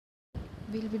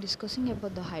We'll be discussing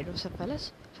about the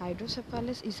hydrocephalus.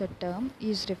 Hydrocephalus is a term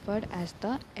is referred as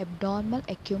the abnormal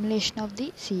accumulation of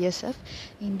the CSF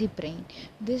in the brain.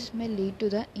 This may lead to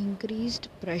the increased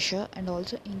pressure and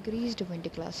also increased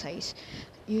ventricular size.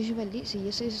 Usually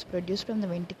CSF is produced from the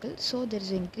ventricle, so there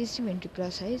is increased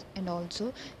ventricular size, and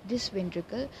also this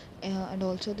ventricle and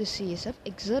also the CSF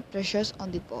exert pressures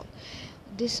on the ball.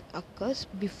 This occurs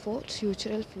before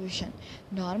sutural fusion.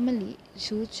 Normally,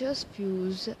 sutures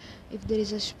fuse if there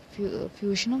is a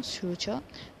fusion of suture.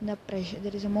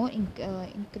 There is a more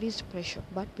increased pressure.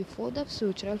 But before the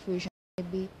sutural fusion,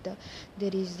 maybe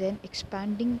there is an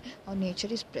expanding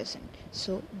nature is present.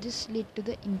 So this lead to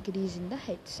the increase in the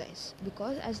head size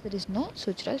because as there is no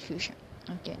sutural fusion.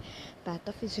 Okay,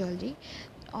 pathophysiology.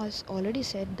 As already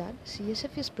said that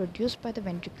CSF is produced by the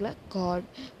ventricular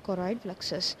choroid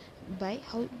fluxus by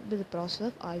the process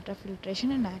of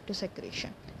ultrafiltration and active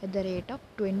secretion at the rate of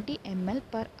 20 ml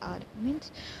per hour,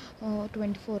 means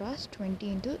 24 hours 20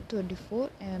 into 24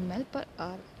 ml per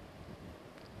hour.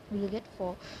 We will get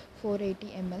 480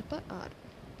 ml per hour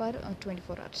per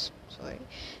 24 hours.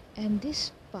 And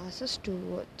this passes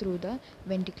through the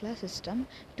ventricular system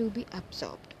to be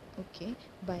absorbed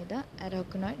by the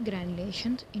arachnoid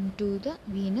granulations into the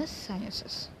venous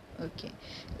sinuses.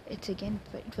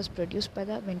 It was produced by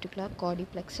the ventricular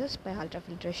quadriplexus by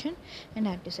ultrafiltration and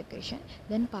active secretion,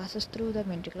 then passes through the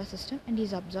ventricular system and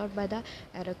is absorbed by the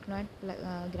arachnoid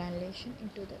granulation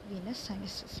into the venous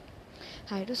sinuses.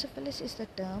 Hydrocephalus is the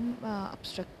term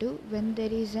obstructive when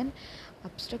there is an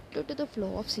obstructive to the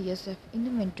flow of CSF in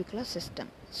the ventricular system.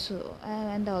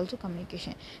 And also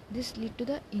communication. This lead to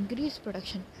the increased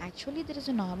production. Actually, there is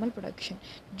a normal production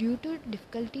due to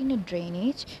difficulty in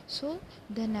drainage. So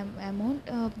the amount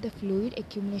of the fluid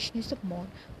accumulation is more,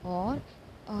 or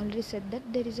already said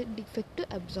that there is a defective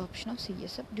absorption of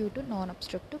CSF due to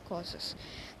non-obstructive causes.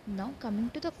 Now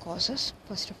coming to the causes,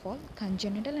 first of all,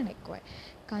 congenital and acquired.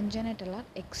 Congenital are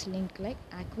X-linked like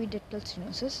aqueductal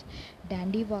stenosis,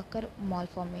 Dandy-Walker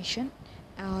malformation,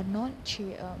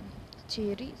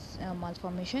 Arnold-Chiari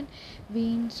malformation,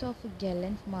 veins of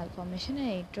Galen malformation,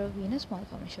 and intravenous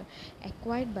malformation.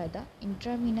 Acquired by the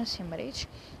intravenous hemorrhage,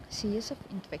 CSF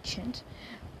infections,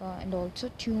 and also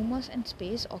tumors and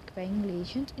space occupying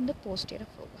lesions in the posterior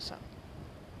fossa.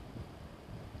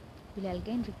 Will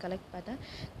again recollect by the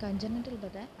congenital by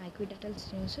the aqueductal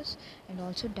stenosis and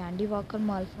also Dandy-Walker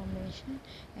malformation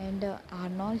and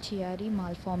Arnold-Chiari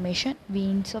malformation,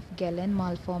 veins of Galen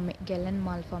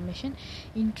malformation,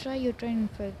 intrauterine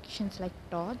infections like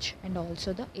TORCH, and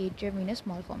also the atriovenous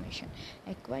malformation.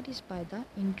 Acquired is by the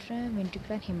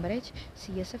intraventricular hemorrhage,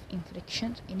 CSF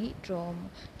infections, any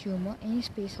tumor, any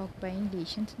space occupying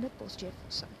lesions in the posterior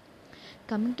fossa.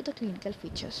 Coming to the clinical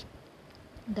features.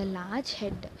 The large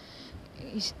head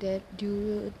is there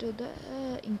due to the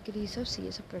increase of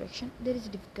CSF production. There is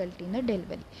difficulty in the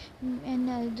delivery,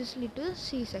 and this lead to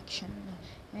C-section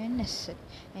and necessary.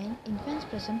 And infants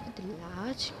present with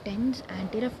large dense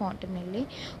anterior fontanelle,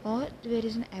 or there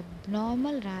is an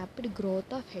abnormal rapid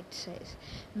growth of head size,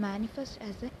 manifest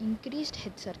as the increased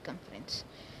head circumference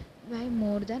by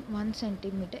more than 1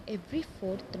 centimeter every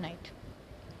fourth night.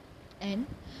 And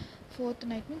fourth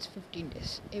night means 15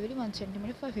 days, every 1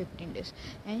 centimeter for 15 days.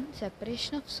 And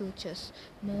separation of sutures.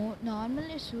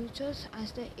 Normally sutures,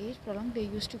 as the age prolonged, they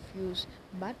used to fuse,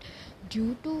 but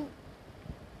due to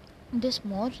this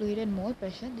more fluid and more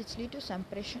pressure, this lead to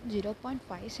separation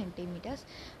 0.5 centimeters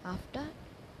after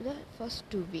the first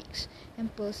 2 weeks,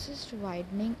 and persist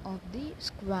widening of the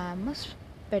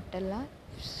squamopatellar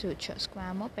sutures.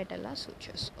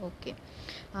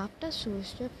 After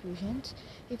suture fusions,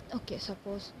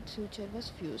 suppose suture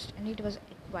was fused and it was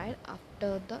acquired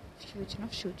after the fusion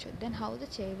of suture, then how the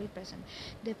child will present?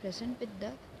 They present with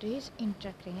the raised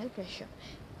intracranial pressure,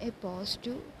 a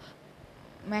positive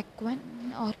McQueen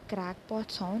or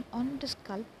crackpot sound on the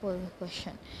skull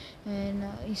percussion, and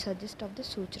it suggests of the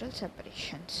sutural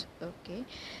separations.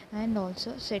 And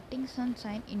also setting sun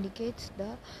sign indicates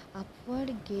the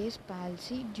upward gaze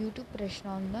palsy due to pressure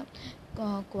on the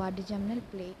quadrigeminal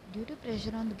plate. Due to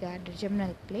pressure on the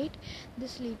quadrigeminal plate,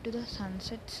 this lead to the sun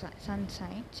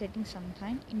sign. Setting sun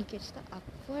sign indicates the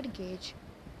upward gaze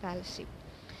palsy.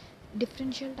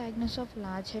 Differential diagnosis of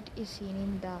large head is seen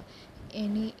in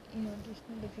any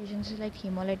nutritional deficiencies like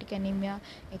hemolytic anemia,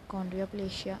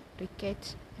 achondroplasia,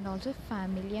 rickets, and also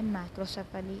familial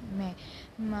macrocephaly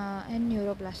and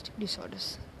neuroplastic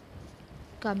disorders.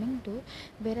 Coming to,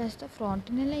 whereas the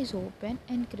frontal is open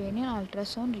and cranial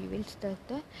ultrasound reveals that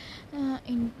the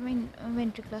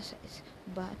ventricular size,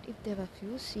 but if there were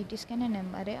fused, CT scan and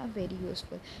MRI are very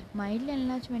useful. Mildly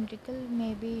enlarged ventricle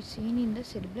may be seen in the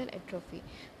cerebral atrophy,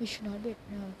 which should not be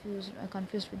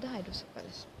confused with the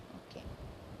hydrocephalus. Okay.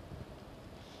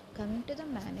 Coming to the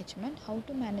management, how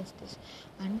to manage this?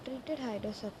 Untreated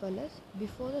hydrocephalus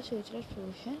before the sutural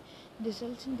fusion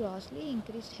results in grossly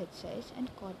increased head size and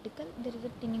cortical, there is a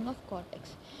thinning of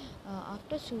cortex.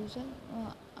 After sutural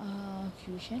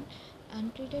fusion,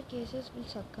 untreated cases will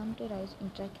succumb to rise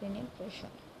intracranial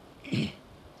pressure.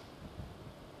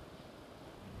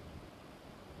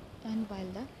 And while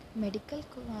the medical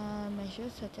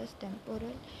measures such as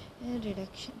temporary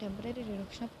reduction of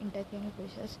intracranial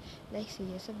pressures like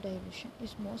CSF dilution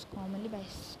is most commonly by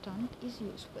stent is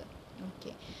useful.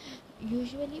 Okay,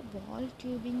 usually wall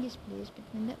tubing is placed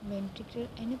between the ventricular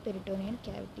and peritoneal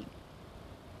cavity,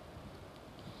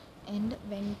 and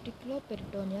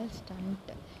ventriculoperitoneal stent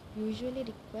usually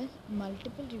requires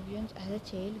multiple revisions as a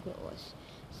child grows.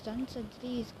 Stent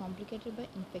surgery is complicated by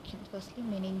infections. Firstly,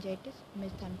 meningitis.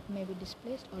 Stent may be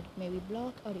displaced, or it may be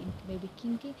blocked, or it may be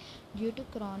kinky due to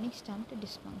chronic stent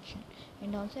dysfunction,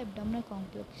 and also abdominal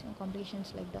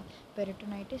complications like the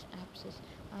peritonitis, abscess.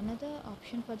 Another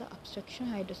option for the obstruction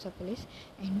hydrocephalus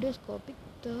is endoscopic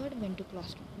third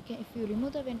ventriculostomy. Okay, if you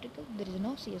remove the ventricle, there is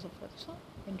no CSF, so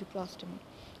ventriculostomy.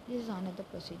 This is another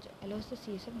procedure. Allows the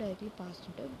CSF directly passed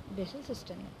into basal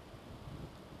cisterna.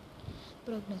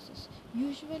 Prognosis.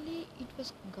 Usually it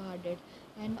was guarded,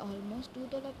 and almost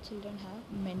 2/3 of children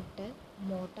have mental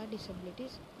motor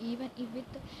disabilities. Even if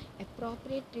with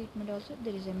appropriate treatment also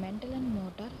there is a mental and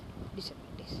motor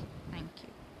disabilities. Thank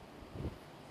you.